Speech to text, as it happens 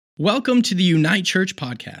Welcome to the Unite Church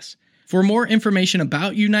podcast. For more information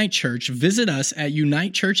about Unite Church, visit us at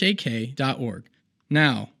unitechurchak.org.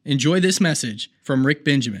 Now, enjoy this message from Rick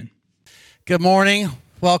Benjamin. Good morning.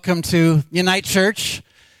 Welcome to Unite Church.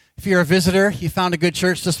 If you're a visitor, you found a good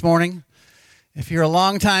church this morning. If you're a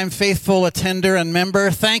longtime faithful attender and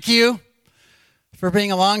member, thank you for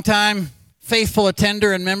being a longtime faithful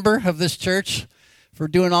attender and member of this church, for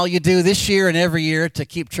doing all you do this year and every year to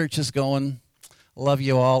keep churches going. Love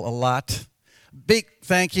you all a lot. Big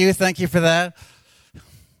thank you. Thank you for that.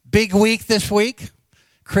 Big week this week,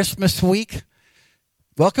 Christmas week.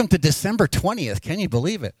 Welcome to December 20th. Can you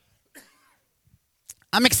believe it?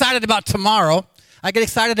 I'm excited about tomorrow. I get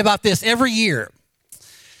excited about this every year.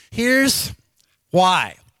 Here's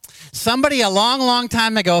why. Somebody a long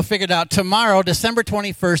time ago figured out tomorrow, December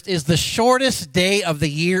 21st, is the shortest day of the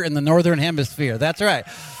year in the Northern Hemisphere. That's right.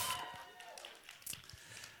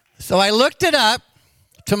 So I looked it up.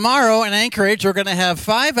 Tomorrow in Anchorage, we're going to have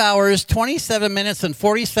 5 hours, 27 minutes, and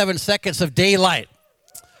 47 seconds of daylight.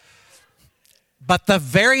 But the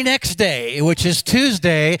very next day, which is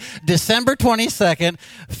Tuesday, December 22nd,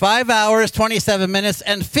 5 hours, 27 minutes,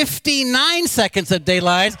 and 59 seconds of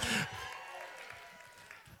daylight.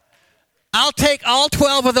 I'll take all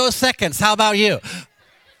 12 of those seconds. How about you?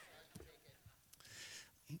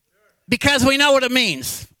 Because we know what it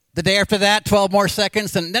means. The day after that, 12 more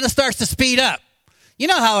seconds, and then it starts to speed up. You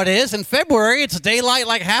know how it is. In February, it's daylight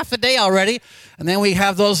like half the day already, and then we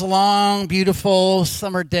have those long, beautiful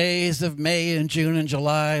summer days of May and June and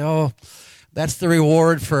July. Oh, that's the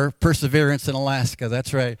reward for perseverance in Alaska.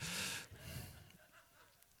 That's right.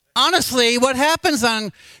 Honestly, what happens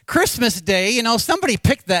on Christmas Day, somebody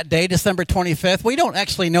picked that day, December 25th. We don't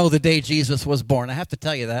actually know the day Jesus was born. I have to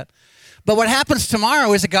tell you that. But what happens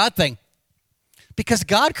tomorrow is a God thing. Because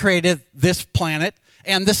God created this planet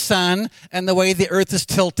and the sun and the way the earth is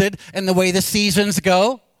tilted and the way the seasons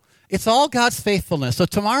go. It's all God's faithfulness. So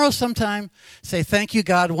tomorrow sometime, say, thank you,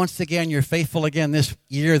 God, once again, you're faithful again this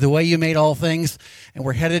year, the way you made all things, and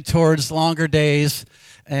we're headed towards longer days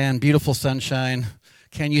and beautiful sunshine.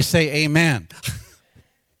 Can you say amen?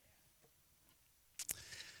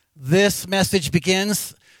 This message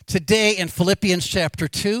begins today in Philippians chapter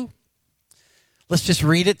 2. Let's just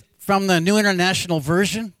read it. From the New International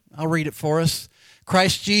Version, I'll read it for us.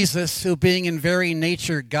 Christ Jesus, who being in very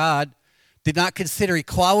nature God, did not consider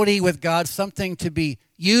equality with God something to be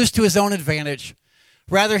used to his own advantage.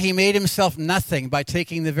 Rather, he made himself nothing by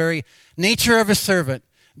taking the very nature of a servant,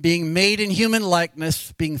 being made in human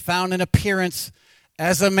likeness, being found in appearance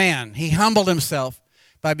as a man. He humbled himself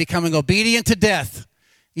by becoming obedient to death,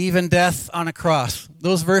 even death on a cross.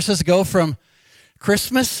 Those verses go from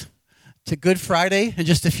Christmas to Good Friday in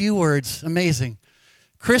just a few words. Amazing.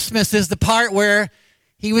 Christmas is the part where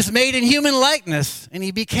he was made in human likeness and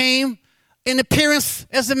he became in appearance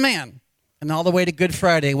as a man. And all the way to Good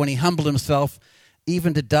Friday when he humbled himself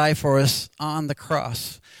even to die for us on the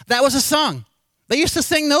cross. That was a song. They used to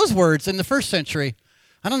sing those words in the first century.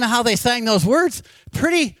 I don't know how they sang those words.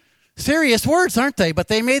 Pretty serious words, aren't they? But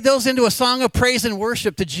they made those into a song of praise and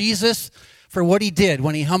worship to Jesus for what he did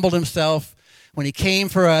when he humbled himself, when he came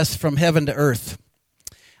for us from heaven to earth.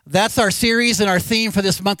 That's our series and our theme for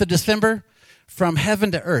this month of December, from heaven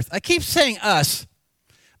to earth. I keep saying us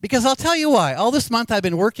because I'll tell you why. All this month I've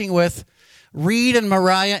been working with Reed and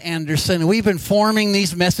Mariah Anderson. We've been forming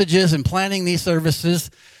these messages and planning these services,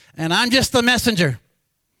 and I'm just the messenger.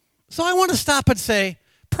 So I want to stop and say,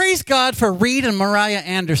 praise God for Reed and Mariah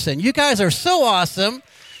Anderson. You guys are so awesome,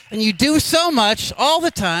 and you do so much all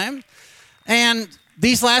the time, and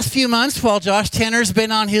these last few months, while Josh Tanner's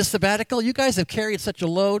been on his sabbatical, you guys have carried such a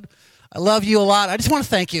load. I love you a lot. I just want to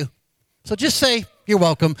thank you. So just say, you're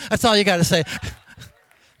welcome. That's all you got to say.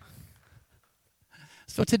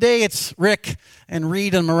 So today it's Rick and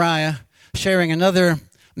Reed and Mariah sharing another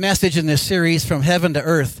message in this series, From Heaven to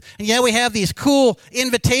Earth. And yeah, we have these cool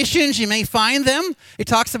invitations. You may find them. It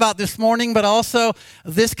talks about this morning, but also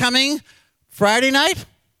this coming Friday night.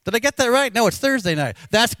 Did I get that right? No, it's Thursday night.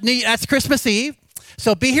 That's Christmas Eve.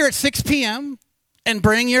 So be here at 6 p.m. and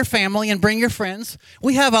bring your family and bring your friends.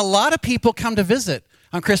 We have a lot of people come to visit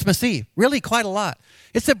on Christmas Eve, really quite a lot.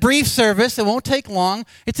 It's a brief service. It won't take long.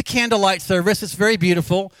 It's a candlelight service. It's very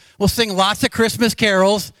beautiful. We'll sing lots of Christmas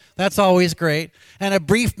carols. That's always great. And a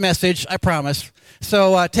brief message, I promise.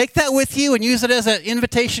 So take that with you and use it as an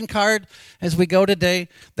invitation card as we go today.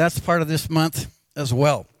 That's part of this month as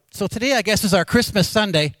well. So today, I guess, is our Christmas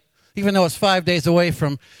Sunday, even though it's 5 days away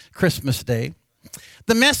from Christmas Day.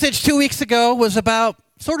 The message 2 weeks ago was about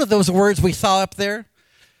sort of those words we saw up there.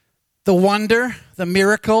 The wonder, the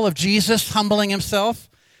miracle of Jesus humbling himself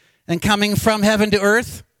and coming from heaven to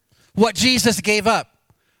earth. what Jesus gave up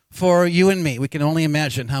for you and me. We can only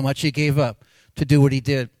imagine how much he gave up to do what he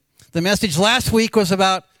did. The message last week was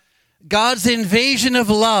about God's invasion of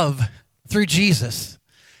love through Jesus,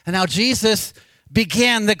 and how Jesus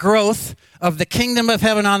began the growth of the kingdom of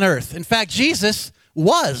heaven on earth. In fact, Jesus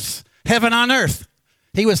was heaven on earth.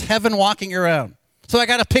 He was heaven walking around. So I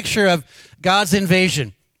got a picture of God's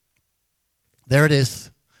invasion. There it is.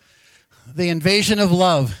 The invasion of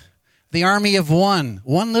love. The army of one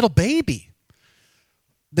little baby.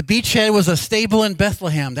 The beachhead was a stable in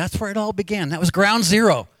Bethlehem. That's where it all began. That was ground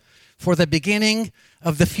zero for the beginning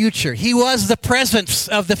of the future. He was the presence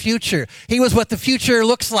of the future. He was what the future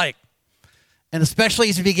looks like. And especially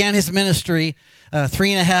as he began his ministry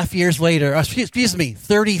 3.5 years later,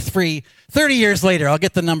 30 years later, I'll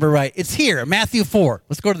get the number right. It's here, Matthew 4.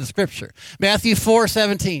 Let's go to the scripture. Matthew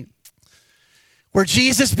 4:17, where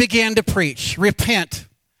Jesus began to preach, repent,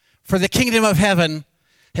 for the kingdom of heaven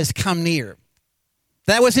has come near.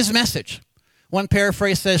 That was his message. One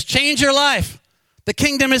paraphrase says, change your life. The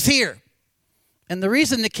kingdom is here. And the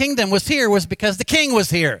reason the kingdom was here was because the king was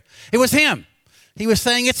here. It was him. He was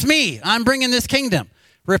saying, it's me. I'm bringing this kingdom.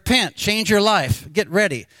 Repent, change your life, get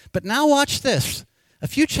ready. But now watch this. A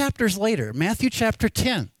few chapters later, Matthew chapter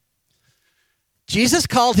 10, Jesus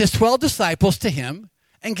called his 12 disciples to him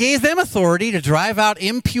and gave them authority to drive out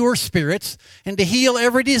impure spirits and to heal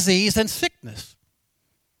every disease and sickness.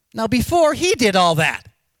 Now, before he did all that,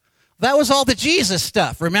 that was all the Jesus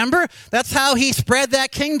stuff, remember? That's how he spread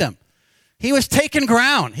that kingdom. He was taking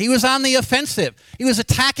ground. He was on the offensive. He was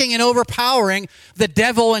attacking and overpowering the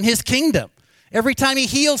devil and his kingdom. Every time he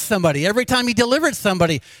healed somebody, every time he delivered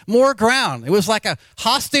somebody, more ground. It was like a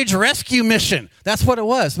hostage rescue mission. That's what it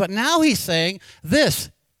was. But now he's saying this,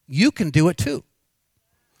 you can do it too.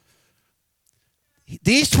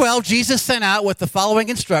 These 12 Jesus sent out with the following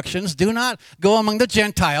instructions. Do not go among the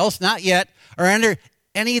Gentiles, not yet, or enter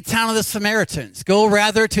any town of the Samaritans. Go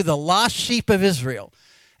rather to the lost sheep of Israel.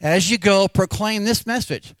 As you go, proclaim this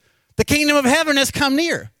message. The kingdom of heaven has come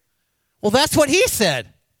near. Well, that's what he said.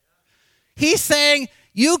 He's saying,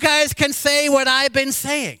 you guys can say what I've been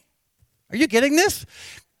saying. Are you getting this?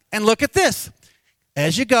 And look at this.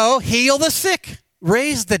 As you go, heal the sick,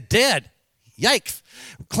 raise the dead. Yikes.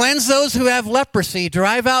 Cleanse those who have leprosy,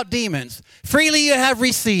 drive out demons. Freely you have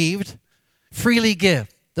received, freely give.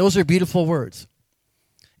 Those are beautiful words.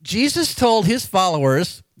 Jesus told his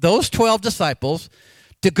followers, those 12 disciples,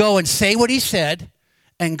 to go and say what he said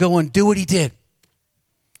and go and do what he did.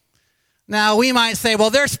 Now, we might say, well,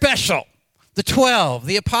 they're special. The 12,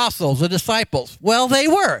 the apostles, the disciples. Well, they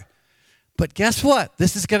were. But guess what?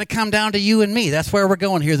 This is going to come down to you and me. That's where we're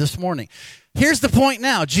going here this morning. Here's the point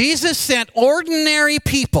now. Jesus sent ordinary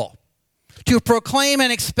people to proclaim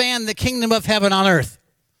and expand the kingdom of heaven on earth.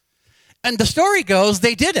 And the story goes,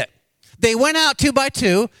 they did it. They went out 2 by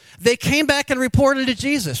 2. They came back and reported to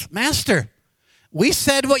Jesus, Master, we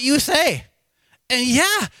said what you say. And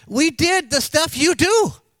yeah, we did the stuff you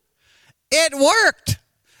do. It worked.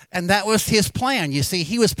 And that was his plan. You see,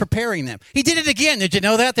 he was preparing them. He did it again. Did you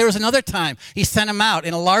know that? There was another time he sent them out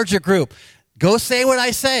in a larger group. Go say what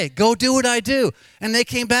I say. Go do what I do. And they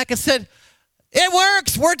came back and said, it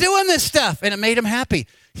works. We're doing this stuff. And it made him happy.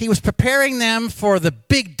 He was preparing them for the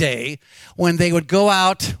big day when they would go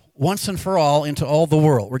out once and for all into all the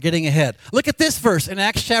world. We're getting ahead. Look at this verse in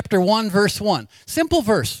Acts chapter 1, verse 1. Simple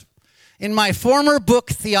verse. In my former book,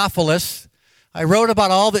 Theophilus, I wrote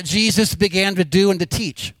about all that Jesus began to do and to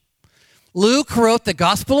teach. Luke wrote the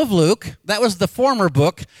Gospel of Luke. That was the former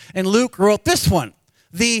book. And Luke wrote this one,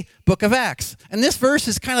 the book of Acts. And this verse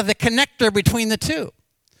is kind of the connector between the two.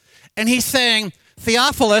 And he's saying,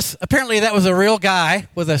 Theophilus, apparently that was a real guy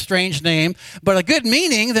with a strange name, but a good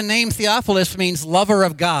meaning. The name Theophilus means lover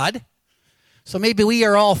of God. So maybe we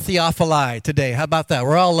are all Theophili today. How about that?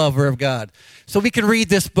 We're all lover of God. So we can read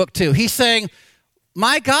this book too. He's saying,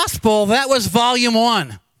 my gospel, that was volume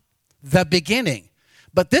 1, the beginning.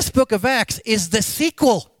 But this book of Acts is the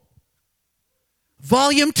sequel.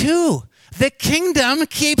 Volume 2, the kingdom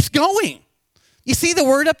keeps going. You see the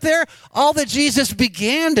word up there? All that Jesus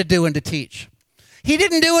began to do and to teach. He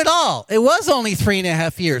didn't do it all. It was only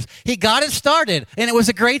 3.5 years. He got it started, and it was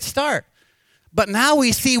a great start. But now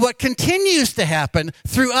we see what continues to happen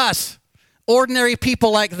through us, ordinary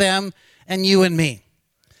people like them and you and me.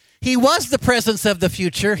 He was the presence of the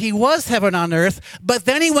future. He was heaven on earth, but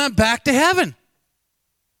then he went back to heaven.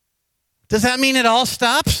 Does that mean it all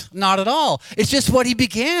stops? Not at all. It's just what he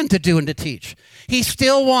began to do and to teach. He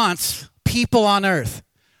still wants people on earth,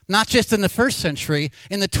 not just in the first century,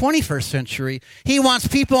 in the 21st century. He wants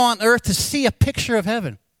people on earth to see a picture of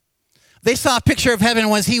heaven. They saw a picture of heaven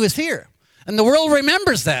when he was here. And the world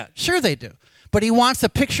remembers that. Sure they do. But he wants a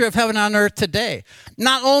picture of heaven on earth today.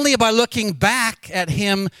 Not only by looking back at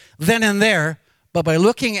him then and there, but by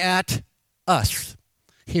looking at us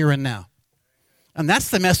here and now. And that's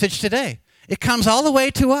the message today. It comes all the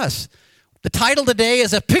way to us. The title today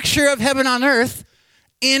is A Picture of Heaven on Earth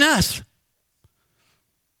in Us.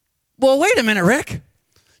 Well, wait a minute, Rick.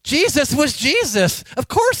 Jesus was Jesus. Of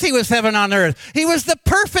course he was heaven on earth. He was the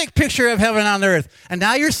perfect picture of heaven on earth. And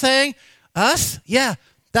now you're saying, us? Yeah,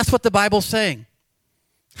 that's what the Bible's saying.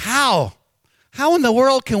 How? How in the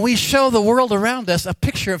world can we show the world around us a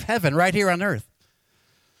picture of heaven right here on earth?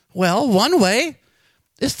 Well, one way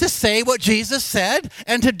is to say what Jesus said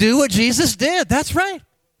and to do what Jesus did. That's right.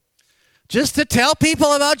 Just to tell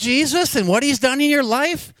people about Jesus and what he's done in your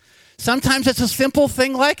life. Sometimes it's a simple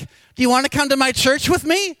thing like, do you want to come to my church with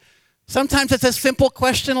me? Sometimes it's a simple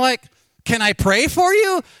question like, can I pray for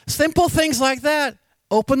you? Simple things like that.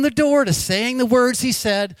 Open the door to saying the words he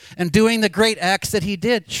said and doing the great acts that he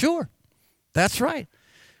did. Sure, that's right.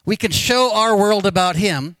 We can show our world about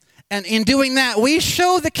him. And in doing that, we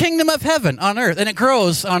show the kingdom of heaven on earth. And it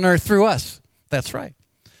grows on earth through us. That's right.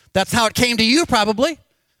 That's how it came to you probably.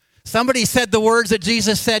 Somebody said the words that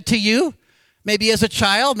Jesus said to you. Maybe as a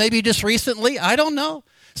child, maybe just recently. I don't know.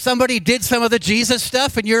 Somebody did some of the Jesus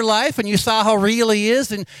stuff in your life and you saw how real he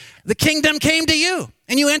is. And the kingdom came to you.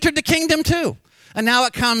 And you entered the kingdom too. And now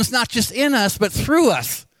it comes not just in us, but through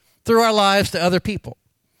us, through our lives to other people.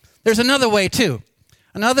 There's another way too.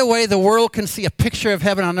 Another way the world can see a picture of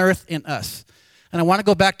heaven on earth in us. And I want to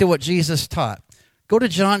go back to what Jesus taught. Go to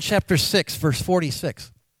John chapter 6, verse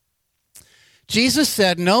 46. Jesus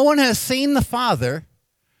said, no one has seen the Father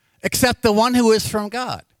except the one who is from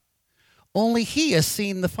God. Only he has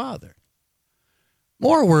seen the Father.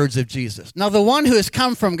 More words of Jesus. Now the one who has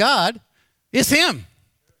come from God is him.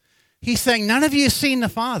 He's saying, none of you have seen the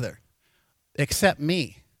Father except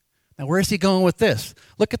me. Now, where's he going with this?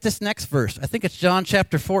 Look at this next verse. I think it's John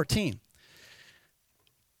chapter 14.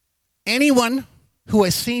 Anyone who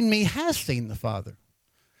has seen me has seen the Father.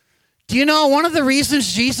 Do you know one of the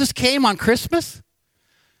reasons Jesus came on Christmas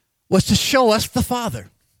was to show us the Father?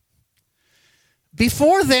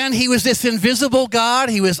 Before then, he was this invisible God.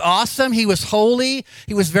 He was awesome. He was holy.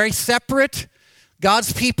 He was very separate.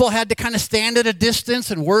 God's people had to kind of stand at a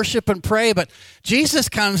distance and worship and pray. But Jesus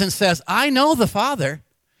comes and says, I know the Father.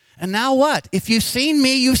 And now what? If you've seen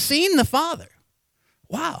me, you've seen the Father.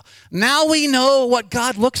 Wow. Now we know what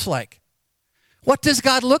God looks like. What does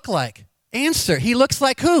God look like? Answer. He looks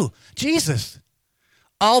like who? Jesus.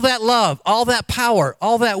 All that love, all that power,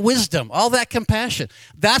 all that wisdom, all that compassion.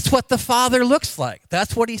 That's what the Father looks like.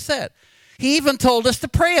 That's what he said. He even told us to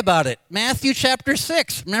pray about it. Matthew chapter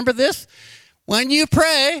 6. Remember this? When you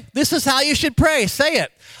pray, this is how you should pray. Say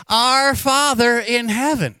it. Our Father in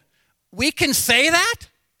heaven. We can say that?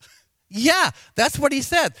 Yeah, that's what he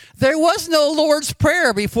said. There was no Lord's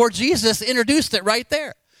Prayer before Jesus introduced it right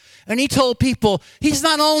there. And he told people, he's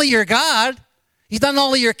not only your God, he's not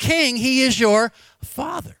only your king, he is your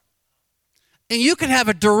Father. And you can have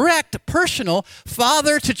a direct, personal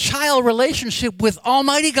father-to-child relationship with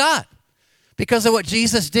Almighty God because of what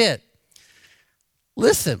Jesus did.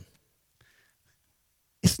 Listen,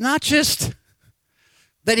 it's not just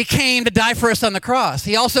that he came to die for us on the cross.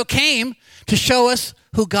 He also came to show us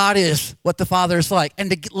who God is, what the Father is like,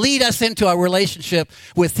 and to lead us into a relationship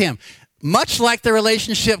with him. Much like the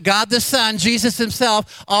relationship God the Son, Jesus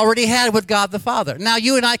himself, already had with God the Father. Now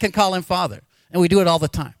you and I can call him Father, and we do it all the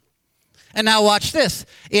time. And now watch this.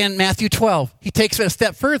 In Matthew 12, he takes it a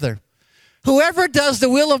step further. Whoever does the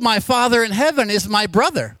will of my Father in heaven is my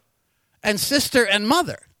brother and sister and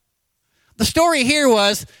mother. The story here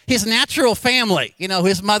was his natural family,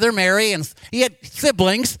 his mother Mary, and he had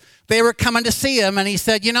siblings. They were coming to see him, and he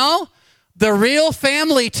said, the real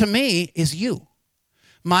family to me is you,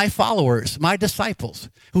 my followers, my disciples.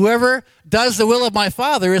 Whoever does the will of my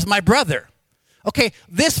Father is my brother. Okay,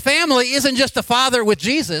 this family isn't just a father with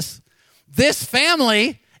Jesus. This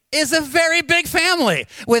family is a very big family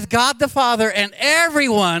with God the Father and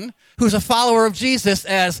everyone who's a follower of Jesus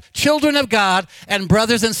as children of God and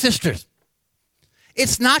brothers and sisters.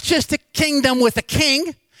 It's not just a kingdom with a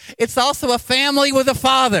king. It's also a family with a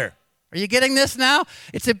father. Are you getting this now?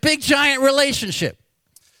 It's a big, giant relationship.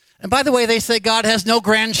 And by the way, they say God has no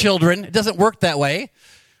grandchildren. It doesn't work that way.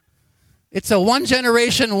 It's a one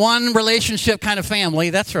generation, one relationship kind of family.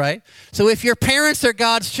 That's right. So if your parents are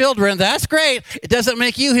God's children, that's great. It doesn't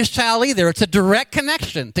make you his child either. It's a direct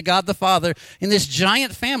connection to God the Father in this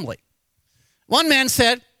giant family. One man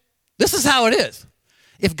said, this is how it is.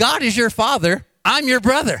 If God is your father, I'm your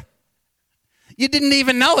brother. You didn't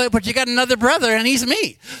even know it, but you got another brother, and he's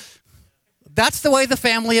me. That's the way the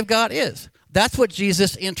family of God is. That's what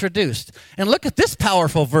Jesus introduced. And look at this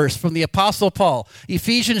powerful verse from the Apostle Paul,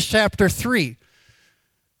 Ephesians chapter 3.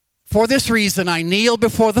 For this reason I kneel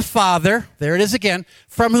before the Father, there it is again,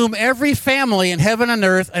 from whom every family in heaven and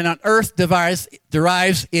on earth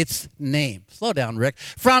derives its name. Slow down, Rick.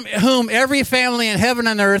 From whom every family in heaven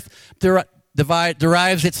and earth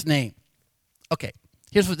derives its name. Okay,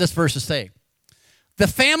 here's what this verse is saying. The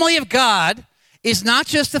family of God is not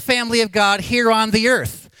just the family of God here on the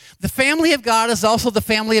earth. The family of God is also the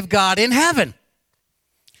family of God in heaven.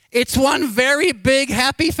 It's one very big,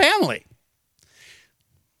 happy family.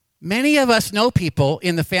 Many of us know people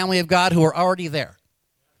in the family of God who are already there.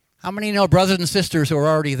 How many know brothers and sisters who are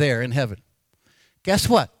already there in heaven? Guess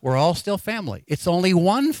what? We're all still family. It's only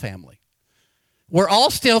one family. We're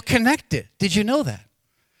all still connected. Did you know that?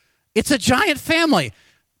 It's a giant family,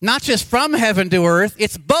 not just from heaven to earth.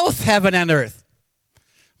 It's both heaven and earth.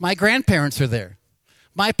 My grandparents are there.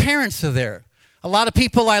 My parents are there. A lot of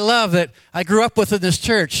people I love that I grew up with in this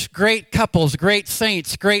church, great couples, great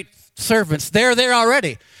saints, great servants, they're there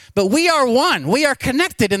already. But we are one. We are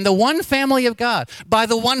connected in the one family of God by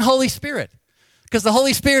the one Holy Spirit. Because the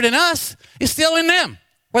Holy Spirit in us is still in them,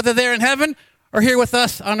 whether they're in heaven or here with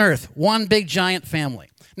us on earth. One big giant family.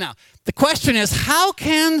 Now, the question is, how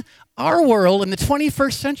can our world in the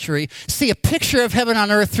 21st century see a picture of heaven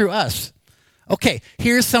on earth through us? Okay,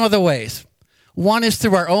 here's some of the ways. One is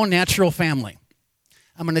through our own natural family.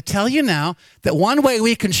 I'm going to tell you now that one way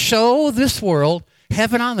we can show this world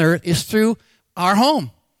heaven on earth is through our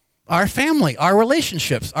home, our family, our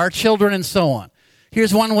relationships, our children, and so on.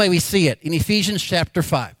 Here's one way we see it in Ephesians chapter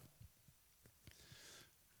 5.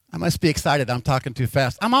 I must be excited. I'm talking too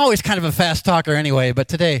fast. I'm always kind of a fast talker anyway, but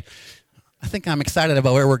today I think I'm excited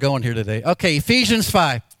about where we're going here today. Okay, Ephesians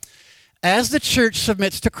 5. As the church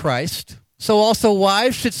submits to Christ, so also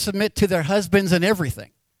wives should submit to their husbands in everything.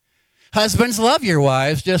 Husbands, love your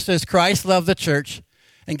wives just as Christ loved the church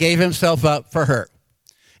and gave himself up for her.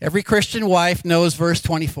 Every Christian wife knows verse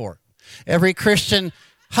 24. Every Christian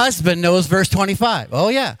husband knows verse 25. Oh,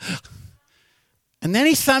 yeah. And then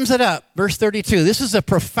he sums it up, verse 32. This is a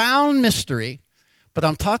profound mystery, but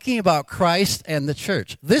I'm talking about Christ and the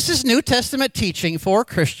church. This is New Testament teaching for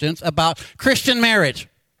Christians about Christian marriage.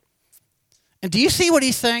 And do you see what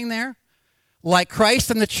he's saying there? Like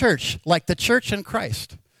Christ and the church, like the church and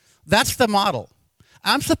Christ. That's the model.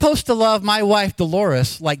 I'm supposed to love my wife,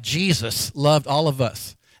 Dolores, like Jesus loved all of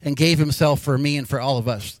us and gave himself for me and for all of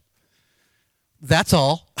us. That's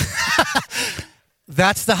all.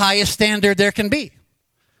 That's the highest standard there can be.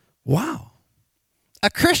 Wow.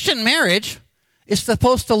 A Christian marriage is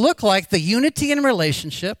supposed to look like the unity in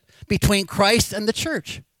relationship between Christ and the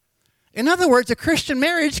church. In other words, a Christian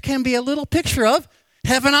marriage can be a little picture of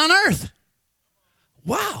heaven on earth.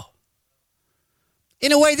 Wow.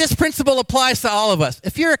 In a way, this principle applies to all of us.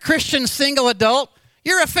 If you're a Christian single adult,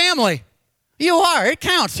 you're a family. You are. It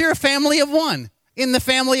counts. You're a family of one in the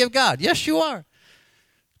family of God. Yes, you are.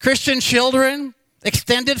 Christian children,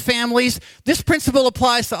 extended families, this principle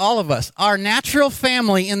applies to all of us. Our natural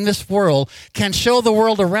family in this world can show the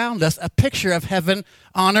world around us a picture of heaven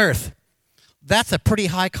on earth. That's a pretty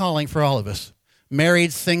high calling for all of us.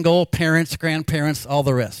 Married, single, parents, grandparents, all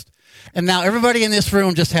the rest. And now everybody in this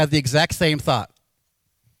room just had the exact same thought.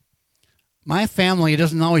 My family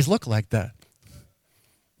doesn't always look like that.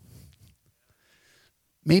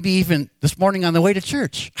 Maybe even this morning on the way to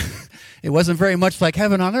church, it wasn't very much like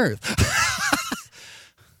heaven on earth.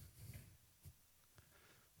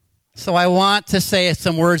 So I want to say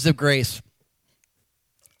some words of grace.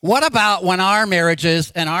 What about when our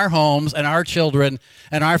marriages and our homes and our children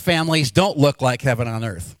and our families don't look like heaven on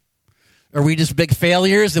earth? Are we just big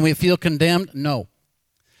failures and we feel condemned? No.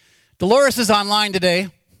 Dolores is online today.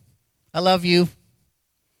 I love you.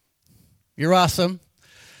 You're awesome.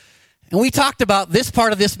 And we talked about this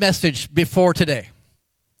part of this message before today.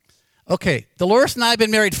 Okay, Dolores and I have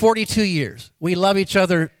been married 42 years. We love each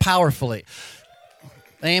other powerfully.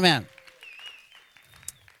 Amen.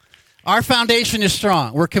 Our foundation is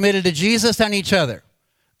strong. We're committed to Jesus and each other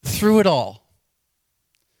through it all.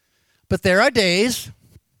 But there are days,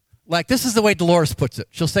 like this is the way Dolores puts it.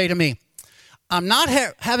 She'll say to me, I'm not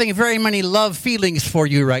having very many love feelings for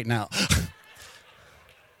you right now.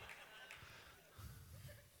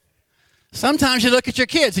 Sometimes you look at your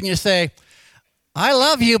kids and you say, I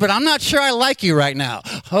love you, but I'm not sure I like you right now.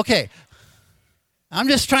 Okay. I'm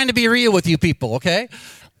just trying to be real with you people, okay?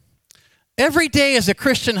 Every day as a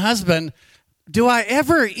Christian husband, do I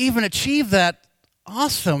ever even achieve that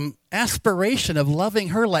awesome aspiration of loving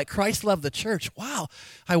her like Christ loved the church? Wow,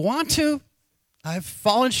 I want to. I've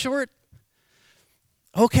fallen short.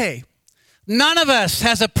 Okay, None of us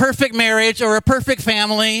has a perfect marriage or a perfect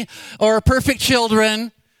family or perfect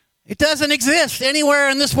children. It doesn't exist anywhere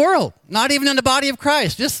in this world, not even in the body of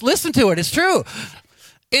Christ. Just listen to it. It's true.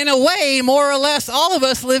 In a way, more or less, all of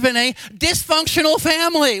us live in a dysfunctional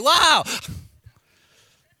family. Wow.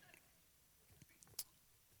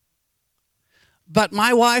 But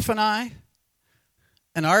my wife and I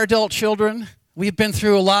and our adult children, we've been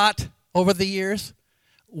through a lot over the years.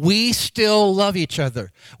 We still love each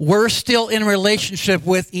other. We're still in relationship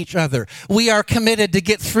with each other. We are committed to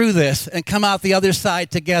get through this and come out the other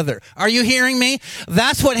side together. Are you hearing me?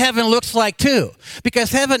 That's what heaven looks like too.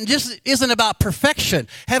 Because heaven just isn't about perfection.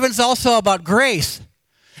 Heaven's also about grace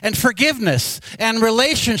and forgiveness and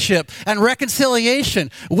relationship and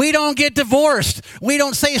reconciliation. We don't get divorced. We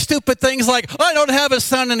don't say stupid things like, I don't have a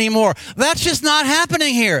son anymore. That's just not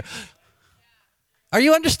happening here. Are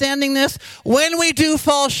you understanding this? When we do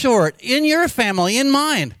fall short, in your family, in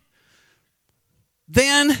mine,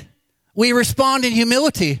 then we respond in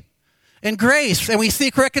humility and grace, and we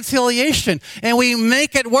seek reconciliation, and we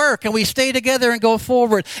make it work, and we stay together and go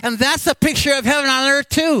forward. And that's a picture of heaven on earth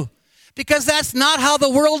too, because that's not how the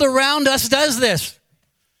world around us does this.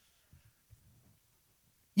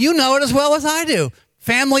 You know it as well as I do.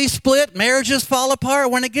 Families split, marriages fall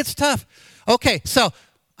apart when it gets tough. Okay, so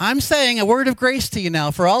I'm saying a word of grace to you now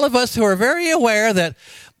for all of us who are very aware that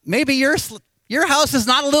maybe your house is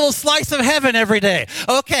not a little slice of heaven every day.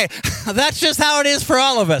 Okay, that's just how it is for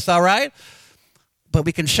all of us, all right? But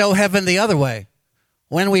we can show heaven the other way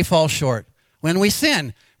when we fall short, when we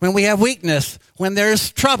sin, when we have weakness, when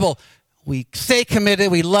there's trouble. We stay committed,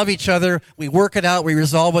 we love each other, we work it out, we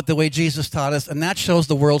resolve it the way Jesus taught us, and that shows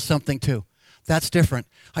the world something too. That's different.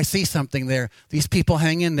 I see something there. These people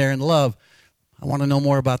hang in there in love. I want to know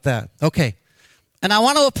more about that. Okay. And I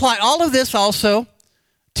want to apply all of this also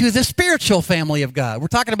to the spiritual family of God. We're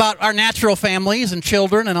talking about our natural families and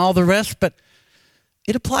children and all the rest, but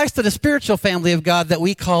it applies to the spiritual family of God that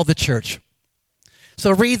we call the church.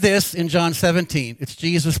 So read this in John 17. It's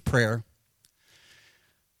Jesus' prayer.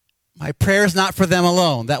 My prayer is not for them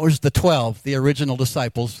alone. That was the 12, the original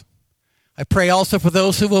disciples. I pray also for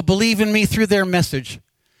those who will believe in me through their message,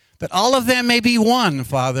 that all of them may be one,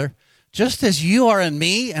 Father, just as you are in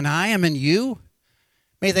me and I am in you.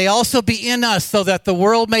 May they also be in us, so that the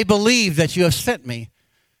world may believe that you have sent me.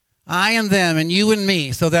 I and them and you and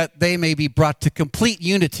me, so that they may be brought to complete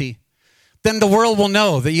unity. Then the world will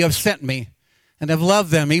know that you have sent me and have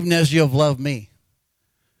loved them even as you have loved me.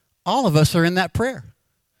 All of us are in that prayer.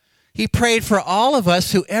 He prayed for all of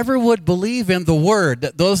us who ever would believe in the word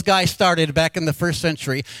that those guys started back in the first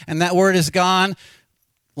century, and that word is gone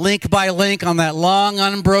link by link on that long,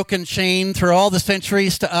 unbroken chain through all the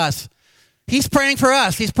centuries to us. He's praying for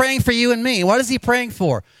us. He's praying for you and me. What is he praying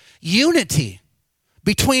for? Unity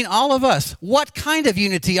between all of us. What kind of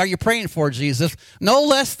unity are you praying for, Jesus? No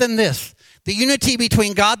less than this. The unity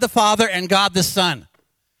between God the Father and God the Son.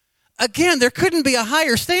 Again, there couldn't be a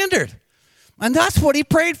higher standard. And that's what he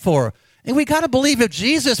prayed for. And we got to believe if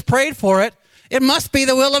Jesus prayed for it, it must be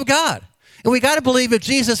the will of God. And we got to believe if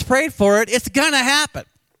Jesus prayed for it, it's going to happen.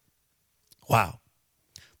 Wow.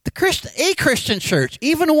 A Christian church,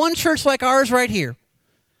 even one church like ours right here,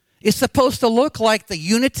 is supposed to look like the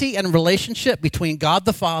unity and relationship between God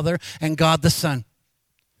the Father and God the Son.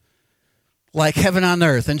 Like heaven on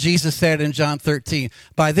earth. And Jesus said in John 13,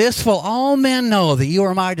 by this will all men know that you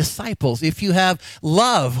are my disciples, if you have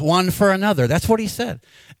love one for another. That's what he said.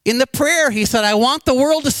 In the prayer, he said, I want the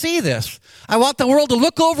world to see this. I want the world to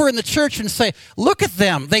look over in the church and say, look at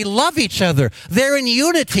them. They love each other. They're in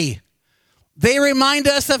unity. They remind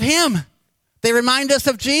us of him. They remind us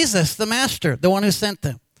of Jesus, the Master, the one who sent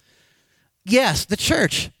them. Yes, the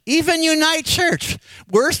church, even Unite Church,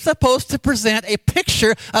 we're supposed to present a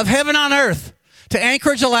picture of heaven on earth to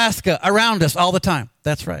Anchorage, Alaska, around us all the time.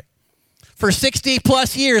 That's right. For 60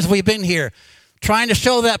 plus years we've been here trying to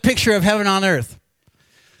show that picture of heaven on earth.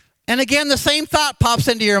 And again, the same thought pops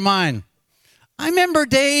into your mind. I remember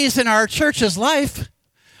days in our church's life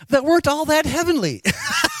that weren't all that heavenly.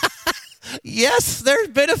 Yes, there's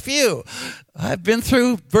been a few. I've been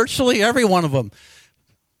through virtually every one of them.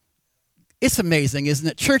 It's amazing, isn't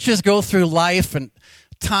it? Churches go through life and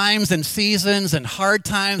times and seasons and hard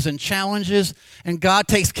times and challenges, and God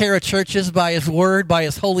takes care of churches by his word, by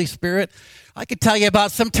his Holy Spirit. I could tell you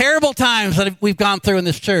about some terrible times that we've gone through in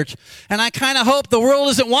this church, and I kind of hope the world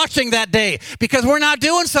isn't watching that day because we're not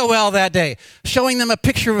doing so well that day, showing them a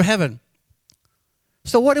picture of heaven.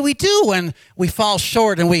 So what do we do when we fall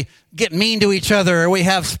short and we get mean to each other, or we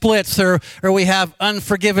have splits, or we have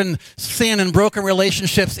unforgiven sin and broken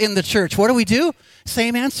relationships in the church? What do we do?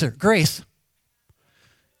 Same answer, grace.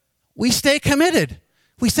 we stay committed.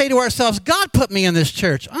 We say to ourselves, God put me in this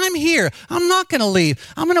church. I'm here. I'm not going to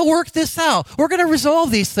leave. I'm going to work this out. We're going to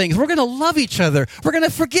resolve these things. We're going to love each other. We're going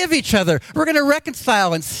to forgive each other. We're going to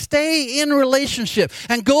reconcile and stay in relationship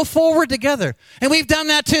and go forward together. And we've done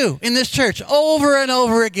that too in this church over and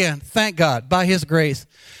over again. Thank God, by His grace.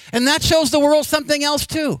 And that shows the world something else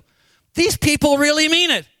too. These people really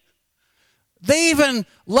mean it. They even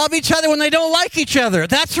love each other when they don't like each other.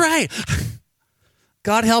 That's right.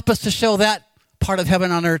 God help us to show that part of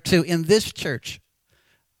heaven on earth too in this church.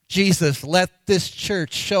 Jesus, let this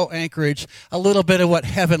church show Anchorage a little bit of what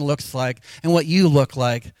heaven looks like and what you look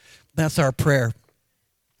like. That's our prayer.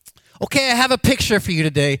 Okay, I have a picture for you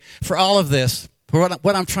today for all of this, for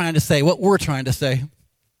what I'm trying to say, what we're trying to say.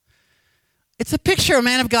 It's a picture a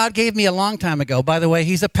man of God gave me a long time ago. By the way,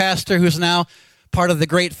 he's a pastor who's now part of the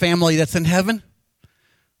great family that's in heaven.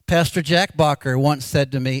 Pastor Jack Bacher once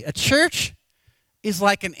said to me, a church is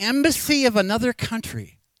like an embassy of another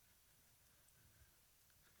country,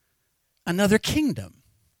 another kingdom.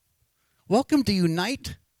 Welcome to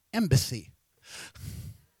Unite Embassy.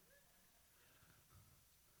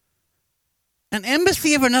 An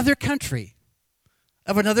embassy of another country,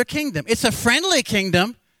 of another kingdom. It's a friendly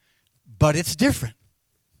kingdom, but it's different.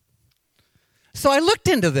 So I looked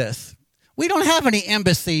into this. We don't have any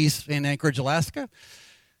embassies in Anchorage, Alaska,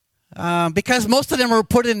 because most of them are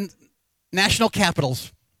put in national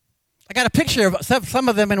capitals. I got a picture of some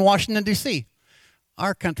of them in Washington, D.C.,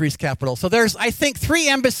 our country's capital. So there's, I think, 3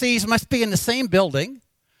 embassies must be in the same building.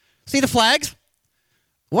 See the flags?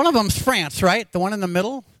 One of them's France, right? The one in the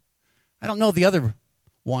middle? I don't know the other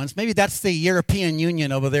ones. Maybe that's the European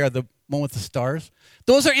Union over there, the one with the stars.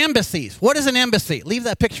 Those are embassies. What is an embassy? Leave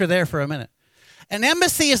that picture there for a minute. An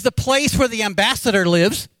embassy is the place where the ambassador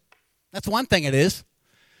lives. That's one thing it is.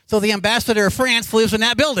 So the ambassador of France lives in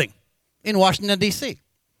that building in Washington, D.C.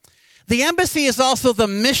 The embassy is also the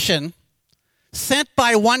mission sent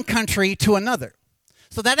by one country to another.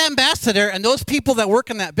 So that ambassador and those people that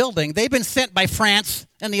work in that building, they've been sent by France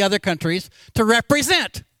and the other countries to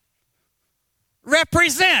represent.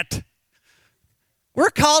 Represent. We're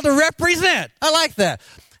called to represent. I like that.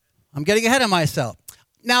 I'm getting ahead of myself.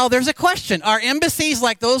 Now, there's a question. Are embassies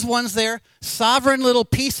like those ones there sovereign little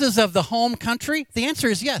pieces of the home country? The answer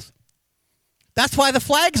is yes. That's why the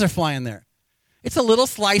flags are flying there. It's a little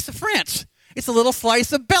slice of France. It's a little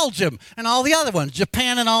slice of Belgium and all the other ones,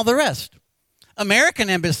 Japan and all the rest. American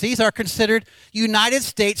embassies are considered United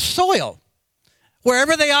States soil,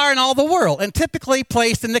 wherever they are in all the world, and typically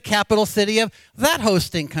placed in the capital city of that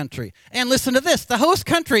hosting country. And listen to this, the host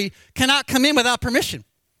country cannot come in without permission.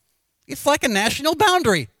 It's like a national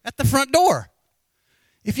boundary at the front door.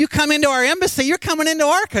 If you come into our embassy, you're coming into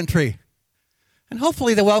our country. And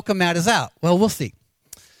hopefully the welcome mat is out. Well, we'll see.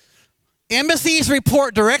 Embassies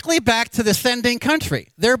report directly back to the sending country.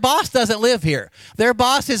 Their boss doesn't live here. Their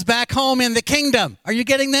boss is back home in the kingdom. Are you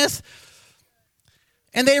getting this?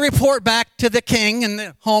 And they report back to the king in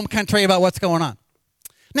the home country about what's going on.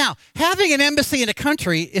 Now, having an embassy in a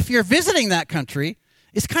country, if you're visiting that country,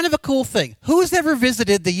 is kind of a cool thing. Who's ever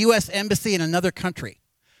visited the U.S. Embassy in another country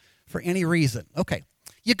for any reason? Okay.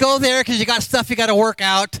 You go there because you got stuff you got to work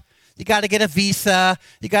out. You got to get a visa.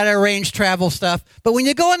 You got to arrange travel stuff. But when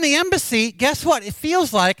you go in the embassy, guess what? It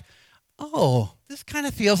feels like, oh, this kind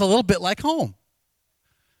of feels a little bit like home.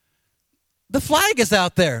 The flag is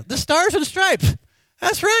out there. The stars and stripes.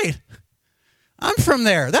 That's right. I'm from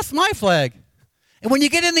there. That's my flag. And when you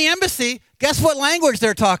get in the embassy, guess what language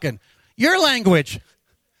they're talking? Your language.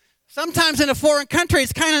 Sometimes in a foreign country,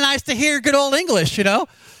 it's kind of nice to hear good old English, you know?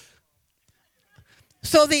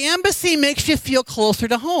 So the embassy makes you feel closer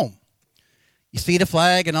to home. You see the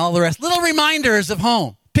flag and all the rest. Little reminders of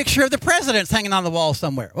home. Picture of the president's hanging on the wall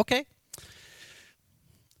somewhere. Okay.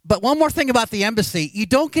 But one more thing about the embassy. You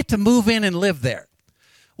don't get to move in and live there.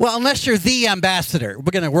 Well, unless you're the ambassador.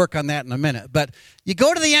 We're going to work on that in a minute. But you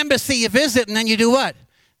go to the embassy, you visit, and then you do what?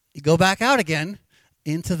 You go back out again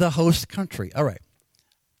into the host country. All right.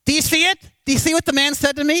 Do you see it? Do you see what the man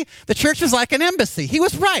said to me? The church is like an embassy. He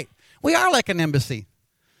was right. We are like an embassy.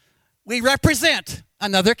 We represent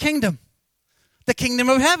another kingdom, the kingdom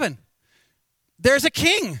of heaven. There's a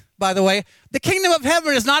king, by the way. The kingdom of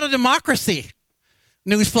heaven is not a democracy.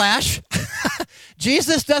 Newsflash.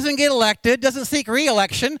 Jesus doesn't get elected, doesn't seek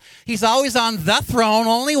re-election. He's always on the throne,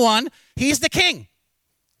 only one. He's the king.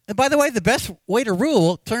 And by the way, the best way to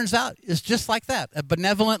rule, turns out, is just like that, a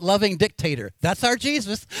benevolent, loving dictator. That's our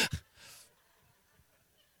Jesus.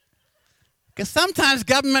 Because sometimes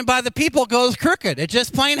government by the people goes crooked. It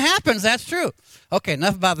just plain happens. That's true. Okay,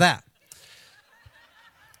 enough about that.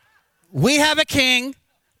 We have a king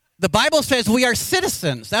The Bible says we are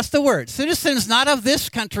citizens. That's the word. Citizens not of this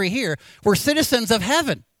country here. We're citizens of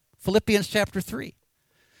heaven. Philippians chapter 3.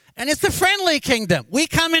 And it's a friendly kingdom. We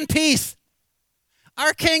come in peace.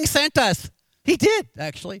 Our king sent us. He did,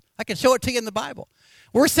 actually. I can show it to you in the Bible.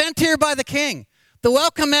 We're sent here by the king. The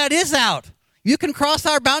welcome mat is out. You can cross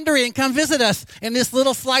our boundary and come visit us in this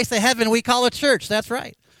little slice of heaven we call a church. That's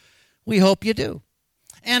right. We hope you do.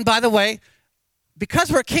 And by the way,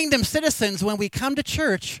 because we're kingdom citizens, when we come to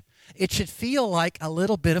church, it should feel like a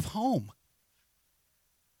little bit of home.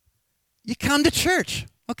 You come to church.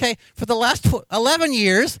 Okay, for the last 11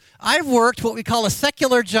 years, I've worked what we call a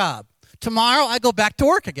secular job. Tomorrow, I go back to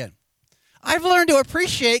work again. I've learned to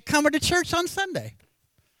appreciate coming to church on Sunday.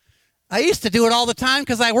 I used to do it all the time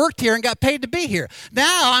because I worked here and got paid to be here.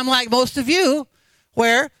 Now, I'm like most of you,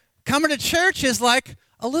 where coming to church is like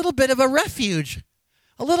a little bit of a refuge,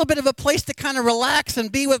 a little bit of a place to kind of relax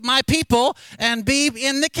and be with my people and be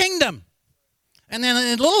in the kingdom. And then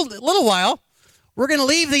in a little while, we're going to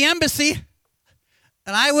leave the embassy,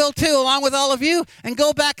 and I will too, along with all of you, and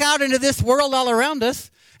go back out into this world all around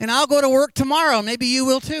us. And I'll go to work tomorrow. Maybe you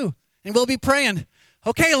will too. And we'll be praying,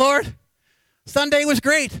 okay, Lord, Sunday was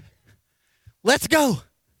great. Let's go.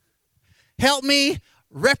 Help me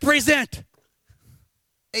represent.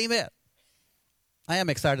 Amen. I am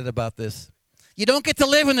excited about this. You don't get to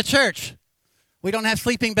live in the church. We don't have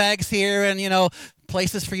sleeping bags here and,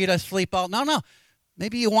 places for you to sleep all. No.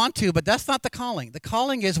 Maybe you want to, but that's not the calling. The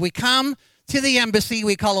calling is we come to the embassy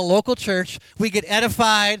we call a local church. We get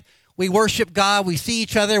edified. We worship God. We see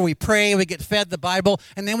each other. We pray. We get fed the Bible.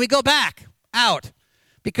 And then we go back out.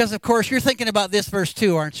 Because, of course, you're thinking about this verse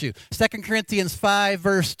too, aren't you? 2 Corinthians 5,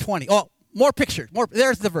 verse 20. Oh, more pictures.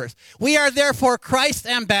 There's the verse. We are therefore Christ's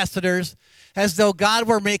ambassadors, as though God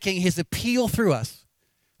were making his appeal through us.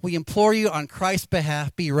 We implore you on Christ's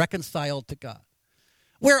behalf, be reconciled to God.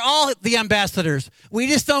 We're all the ambassadors. We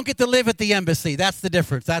just don't get to live at the embassy. That's the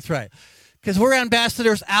difference. That's right. Because we're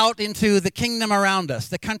ambassadors out into the kingdom around us,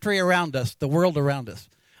 the country around us, the world around us.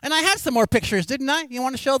 And I had some more pictures, didn't I? You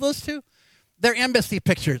want to show those too? They're embassy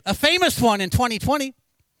pictures. A famous one in 2020,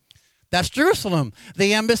 that's Jerusalem.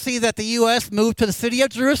 The embassy that the U.S. moved to the city of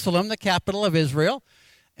Jerusalem, the capital of Israel.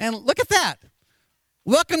 And look at that.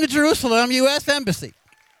 Welcome to Jerusalem, U.S. Embassy.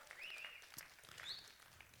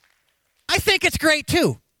 I think it's great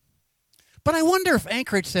too. But I wonder if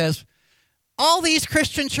Anchorage says, all these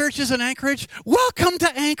Christian churches in Anchorage, welcome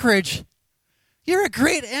to Anchorage. You're a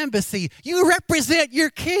great embassy. You represent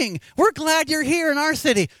your king. We're glad you're here in our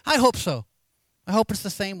city. I hope so. I hope it's the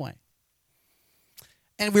same way.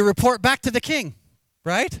 And we report back to the king,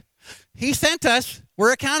 right? He sent us.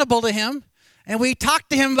 We're accountable to him. And we talk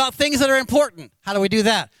to him about things that are important. How do we do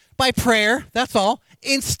that? By prayer, that's all.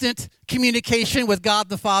 Instant communication with God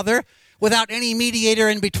the Father without any mediator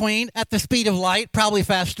in between, at the speed of light, probably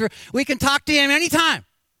faster. We can talk to him anytime.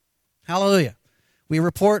 Hallelujah. We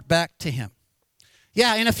report back to him.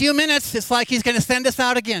 Yeah, in a few minutes, it's like he's going to send us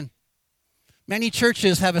out again. Many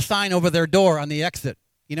churches have a sign over their door on the exit.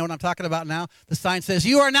 You know what I'm talking about now? The sign says,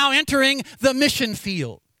 you are now entering the mission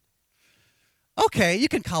field. Okay, you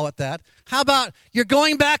can call it that. How about you're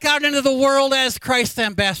going back out into the world as Christ's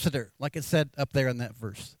ambassador, like it said up there in that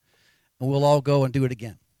verse. And we'll all go and do it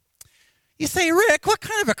again. You say, Rick, what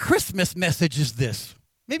kind of a Christmas message is this?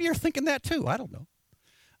 Maybe you're thinking that too. I don't know.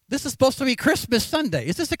 This is supposed to be Christmas Sunday.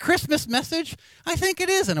 Is this a Christmas message? I think it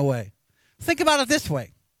is in a way. Think about it this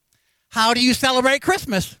way. How do you celebrate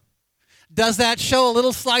Christmas? Does that show a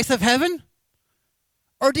little slice of heaven?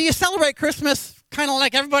 Or do you celebrate Christmas kind of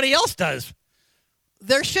like everybody else does?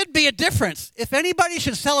 There should be a difference. If anybody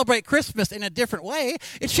should celebrate Christmas in a different way,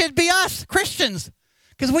 it should be us, Christians,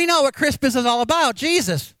 because we know what Christmas is all about,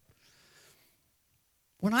 Jesus.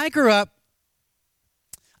 When I grew up,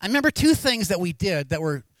 I remember two things that we did that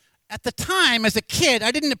were, at the time, as a kid,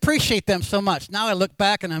 I didn't appreciate them so much. Now I look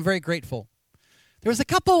back and I'm very grateful. There was a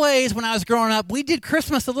couple ways when I was growing up, we did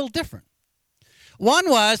Christmas a little different. One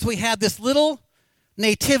was we had this little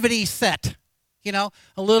nativity set, a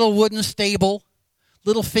little wooden stable,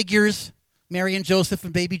 little figures, Mary and Joseph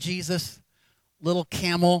and baby Jesus, little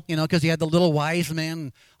camel, because you had the little wise man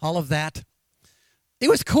and all of that. It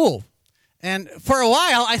was cool. And for a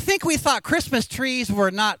while, I think we thought Christmas trees were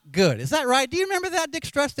not good. Is that right? Do you remember that, Dick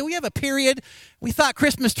Struss? Did we have a period we thought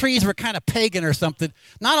Christmas trees were kind of pagan or something?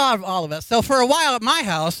 Not all of us. So for a while at my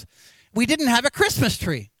house, we didn't have a Christmas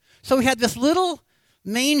tree. So we had this little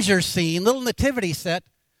manger scene, little nativity set,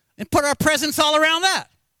 and put our presents all around that.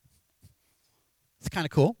 It's kind of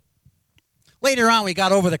cool. Later on, we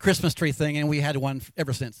got over the Christmas tree thing, and we had one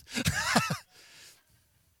ever since.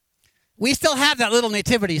 We still have that little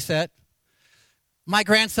nativity set. My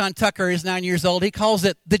grandson, Tucker, is 9 years old. He calls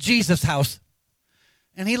it the Jesus house.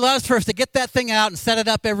 And he loves for us to get that thing out and set it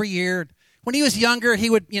up every year. When he was younger, he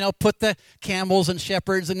would, put the camels and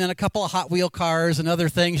shepherds and then a couple of Hot Wheel cars and other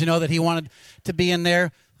things, that he wanted to be in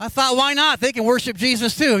there. I thought, why not? They can worship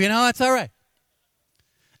Jesus too, that's all right.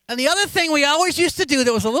 And the other thing we always used to do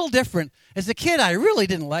that was a little different, as a kid, I really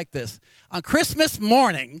didn't like this. On Christmas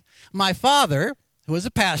morning, my father, who was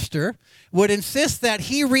a pastor, would insist that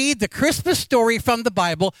he read the Christmas story from the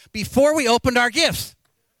Bible before we opened our gifts.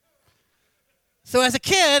 So as a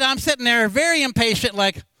kid, I'm sitting there very impatient,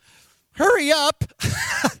 like, hurry up.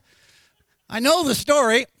 I know the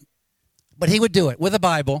story, but he would do it with a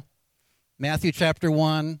Bible. Matthew chapter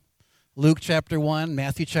 1, Luke chapter 1,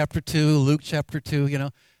 Matthew chapter 2, Luke chapter 2,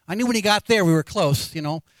 I knew when he got there we were close,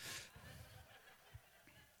 But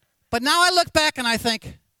now I look back and I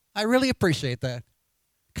think, I really appreciate that.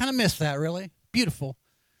 Kind of miss that, really. Beautiful.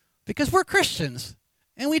 Because we're Christians,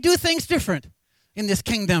 and we do things different in this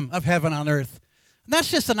kingdom of heaven on earth. And that's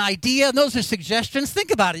just an idea, and those are suggestions. Think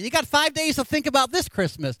about it. You got 5 days to think about this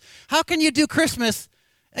Christmas. How can you do Christmas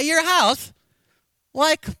at your house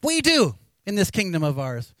like we do in this kingdom of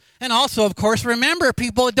ours? And also, of course, remember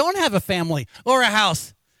people that don't have a family or a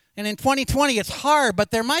house. And in 2020, it's hard,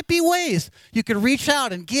 but there might be ways you could reach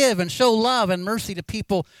out and give and show love and mercy to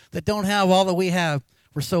people that don't have all that we have.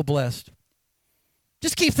 We're so blessed.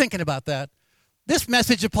 Just keep thinking about that. This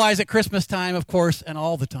message applies at Christmas time, of course, and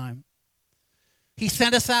all the time. He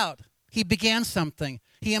sent us out. He began something.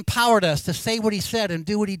 He empowered us to say what he said and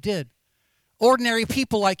do what he did. Ordinary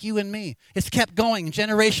people like you and me. It's kept going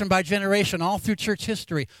generation by generation all through church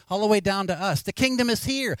history, all the way down to us. The kingdom is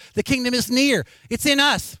here. The kingdom is near. It's in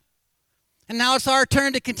us. And now it's our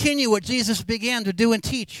turn to continue what Jesus began to do and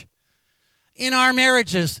teach. In our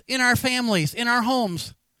marriages, in our families, in our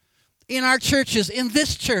homes, in our churches, in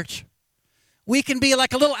this church. We can be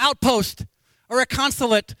like a little outpost or a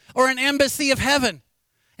consulate or an embassy of heaven.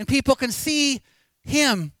 And people can see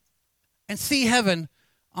him and see heaven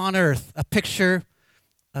on earth, a picture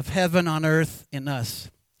of heaven on earth in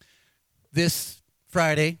us. This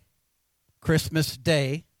Friday, Christmas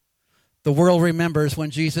Day, the world remembers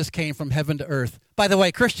when Jesus came from heaven to earth. By the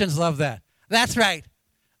way, Christians love that. That's right.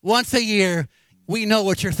 Once a year, we know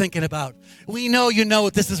what you're thinking about. We know you know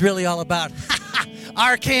what this is really all about.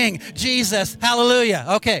 Our King, Jesus, hallelujah.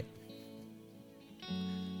 Okay.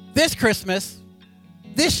 This Christmas,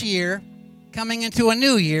 this year, coming into a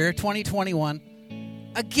new year,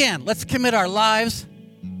 2021, again, let's commit our lives,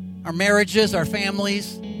 our marriages, our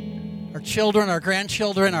families, our children, our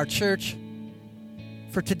grandchildren, our church,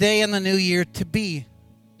 for today and the new year to be,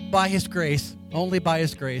 by his grace, only by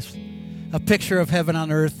his grace, a picture of heaven on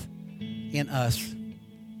earth in us.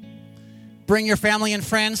 Bring your family and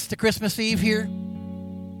friends to Christmas Eve here.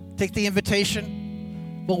 Take the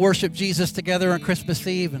invitation. We'll worship Jesus together on Christmas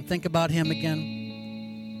Eve and think about him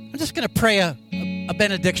again. I'm just going to pray a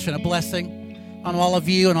benediction, a blessing on all of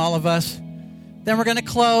you and all of us. Then we're going to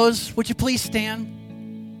close. Would you please stand?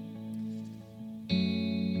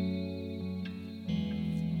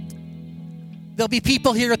 There'll be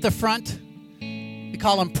people here at the front. We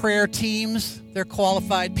call them prayer teams. They're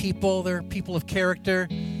qualified people. They're people of character,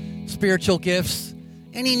 spiritual gifts.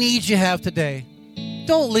 Any needs you have today,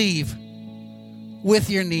 don't leave with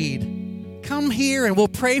your need. Come here and we'll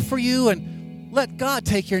pray for you and let God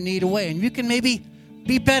take your need away. And you can maybe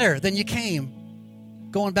be better than you came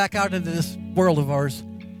going back out into this world of ours.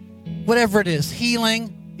 Whatever it is,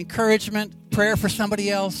 healing, encouragement, prayer for somebody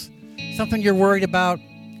else, something you're worried about,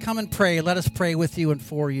 come and pray. Let us pray with you and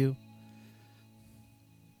for you.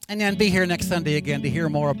 And then be here next Sunday again to hear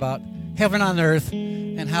more about heaven on earth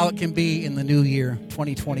and how it can be in the new year,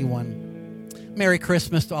 2021. Merry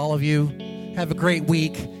Christmas to all of you. Have a great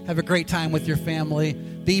week. Have a great time with your family.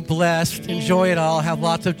 Be blessed. Enjoy it all. Have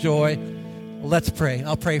lots of joy. Let's pray.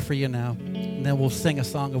 I'll pray for you now. And then we'll sing a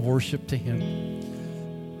song of worship to him.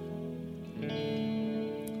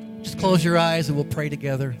 Just close your eyes and we'll pray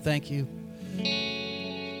together. Thank you.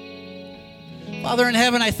 Father in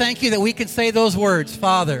heaven, I thank you that we can say those words,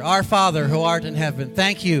 Father, our Father who art in heaven.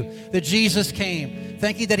 Thank you that Jesus came.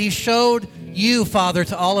 Thank you that he showed you, Father,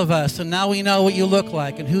 to all of us. And now we know what you look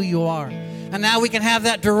like and who you are. And now we can have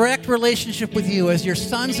that direct relationship with you as your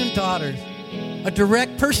sons and daughters, a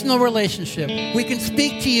direct personal relationship. We can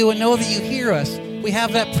speak to you and know that you hear us. We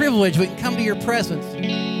have that privilege. We can come to your presence.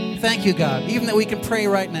 Thank you, God, even that we can pray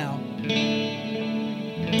right now.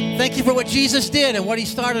 Thank you for what Jesus did and what he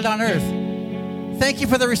started on earth. Thank you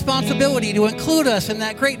for the responsibility to include us in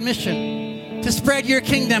that great mission, to spread your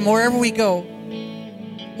kingdom wherever we go.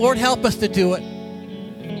 Lord, help us to do it.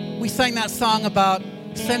 We sang that song about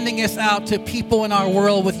sending us out to people in our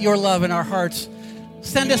world with your love in our hearts.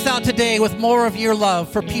 Send us out today with more of your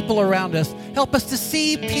love for people around us. Help us to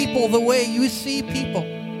see people the way you see people.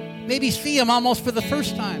 Maybe see them almost for the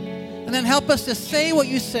first time. And then help us to say what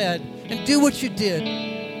you said and do what you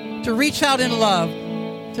did. To reach out in love.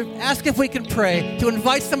 To ask if we can pray. To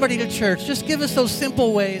invite somebody to church. Just give us those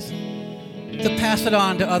simple ways to pass it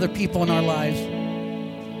on to other people in our lives.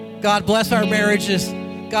 God bless our marriages.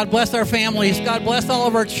 God bless our families. God bless all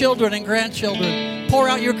of our children and grandchildren. Pour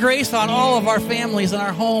out your grace on all of our families and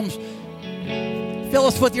our homes. Fill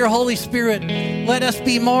us with your Holy Spirit. Let us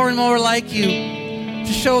be more and more like you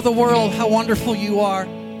to show the world how wonderful you are.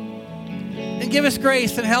 And give us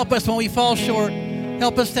grace and help us when we fall short.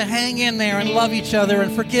 Help us to hang in there and love each other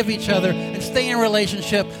and forgive each other and stay in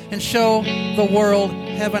relationship and show the world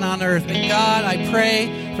heaven on earth. And God, I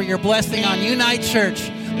pray for your blessing on Unite Church.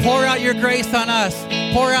 Pour out your grace on us.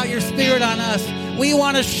 Pour out your Spirit on us. We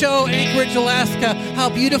want to show Anchorage, Alaska, how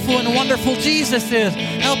beautiful and wonderful Jesus is.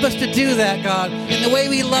 Help us to do that, God, in the way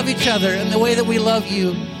we love each other and the way that we love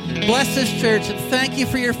you. Bless this church and thank you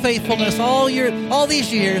for your faithfulness all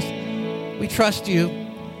these years. We trust you.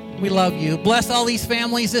 We love you. Bless all these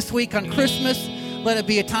families this week on Christmas. Let it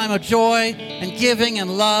be a time of joy and giving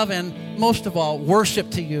and love and, most of all,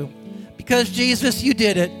 worship to you. Because, Jesus, you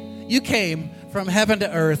did it. You came from heaven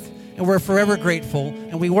to earth, and we're forever grateful.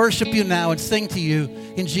 And we worship you now and sing to you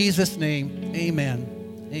in Jesus' name.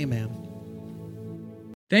 Amen. Amen.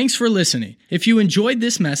 Thanks for listening. If you enjoyed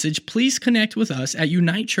this message, please connect with us at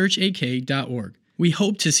unitechurchak.org. We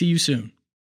hope to see you soon.